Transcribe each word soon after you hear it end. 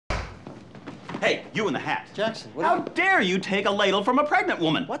Hey, you in the hat. Jackson, what How dare you take a ladle from a pregnant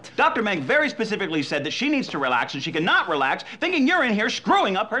woman? What? Dr. Meg very specifically said that she needs to relax and she cannot relax thinking you're in here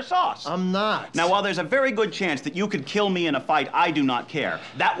screwing up her sauce. I'm not. Now, while there's a very good chance that you could kill me in a fight, I do not care.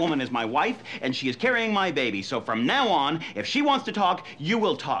 That woman is my wife, and she is carrying my baby. So from now on, if she wants to talk, you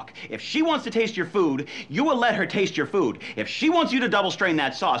will talk. If she wants to taste your food, you will let her taste your food. If she wants you to double strain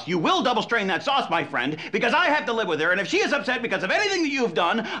that sauce, you will double strain that sauce, my friend, because I have to live with her, and if she is upset because of anything that you've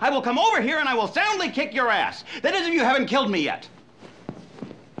done, I will come over here and I will soundly kick your ass. That is if you haven't killed me yet.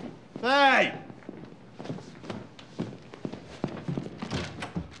 Hey!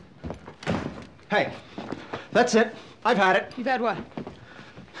 Hey, that's it. I've had it. You've had what?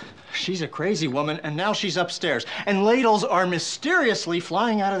 She's a crazy woman, and now she's upstairs. And ladles are mysteriously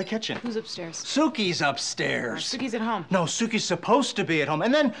flying out of the kitchen. Who's upstairs? Suki's upstairs. Suki's at home. No, Suki's supposed to be at home.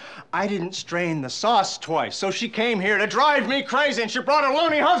 And then I didn't strain the sauce twice, so she came here to drive me crazy, and she brought her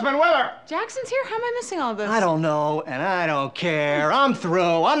loony husband with her. Jackson's here? How am I missing all this? I don't know, and I don't care. I'm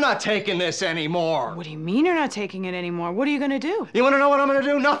through. I'm not taking this anymore. What do you mean you're not taking it anymore? What are you gonna do? You want to know what I'm going to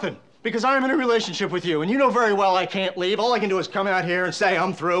do? Nothing. Because I'm in a relationship with you, and you know very well I can't leave. All I can do is come out here and say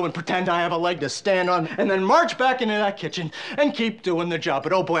I'm through and pretend I have a leg to stand on, and then march back into that kitchen and keep doing the job.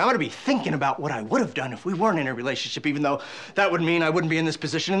 But oh boy, I'm going to be thinking about what I would have done if we weren't in a relationship, even though that would mean I wouldn't be in this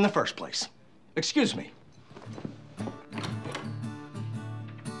position in the first place. Excuse me.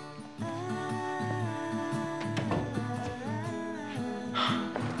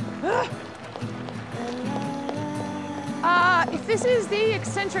 If this is the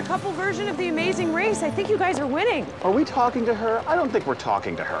eccentric couple version of The Amazing Race, I think you guys are winning. Are we talking to her? I don't think we're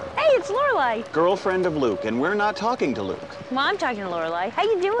talking to her. Hey, it's Lorelai. Girlfriend of Luke, and we're not talking to Luke. Well, I'm talking to Lorelai. How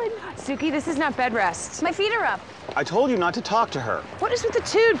you doing? Suki, this is not bed rest. My feet are up. I told you not to talk to her. What is with the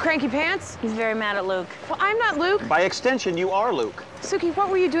dude, cranky pants? He's very mad at Luke. Well, I'm not Luke. By extension, you are Luke. Suki, what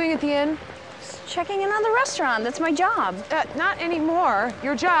were you doing at the inn? Just checking in on the restaurant. That's my job. Not anymore.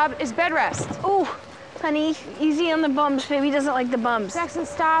 Your job is bed rest. Oh, honey, easy on the bums. Baby doesn't like the bums. Jackson,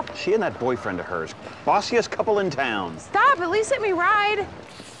 stop. She and that boyfriend of hers, bossiest couple in town. Stop, at least let me ride.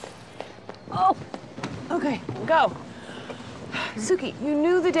 Oh, okay, go. Suki, you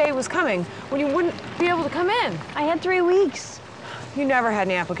knew the day was coming when you wouldn't be able to come in. I had 3 weeks. You never had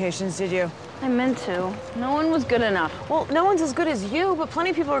any applications, did you? I meant to. No one was good enough. Well, no one's as good as you, but plenty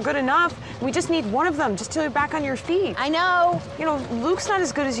of people are good enough. We just need one of them just till you're back on your feet. I know. You know, Luke's not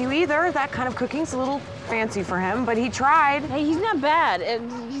as good as you either. That kind of cooking's a little fancy for him, but he tried. Hey, he's not bad.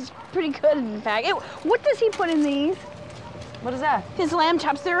 He's pretty good, in fact. What does he put in these? What is that? His lamb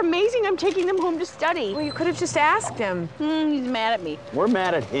chops. They're amazing. I'm taking them home to study. Well, you could have just asked him. He's mad at me. We're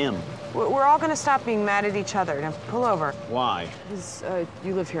mad at him. We're all gonna stop being mad at each other. Now, pull over. Why? Because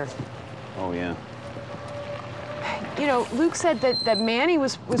you live here. Oh, yeah. You know, Luke said that Manny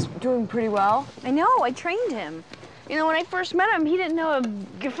was doing pretty well. I know. I trained him. You know, when I first met him, he didn't know a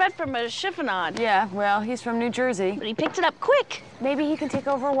gafette from a chiffonade. Yeah, well, he's from New Jersey. But he picked it up quick. Maybe he can take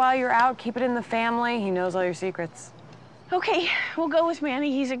over while you're out, keep it in the family. He knows all your secrets. Okay, we'll go with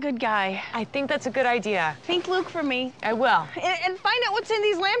Manny. He's a good guy. I think that's a good idea. Thank Luke for me. I will. And find out what's in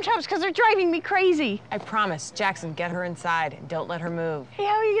these lamb chops, because they're driving me crazy. I promise. Jackson, get her inside and don't let her move. Hey,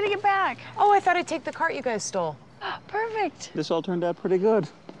 how are you gonna get back? Oh, I thought I'd take the cart you guys stole. Perfect. This all turned out pretty good.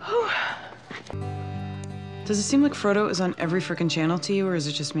 Does it seem like Frodo is on every frickin' channel to you, or is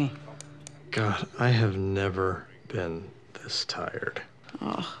it just me? God, I have never been this tired.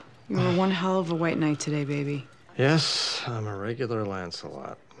 Oh, you were one hell of a white knight today, baby. Yes, I'm a regular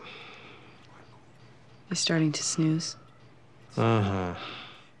Lancelot. You starting to snooze? Uh-huh.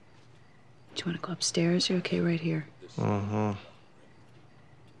 Do you want to go upstairs? You're okay right here. Uh-huh.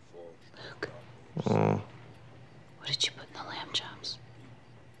 Luke. What did you put in the lamb chops?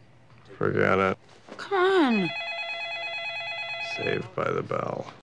 Forget it. Come on. Saved by the Bell.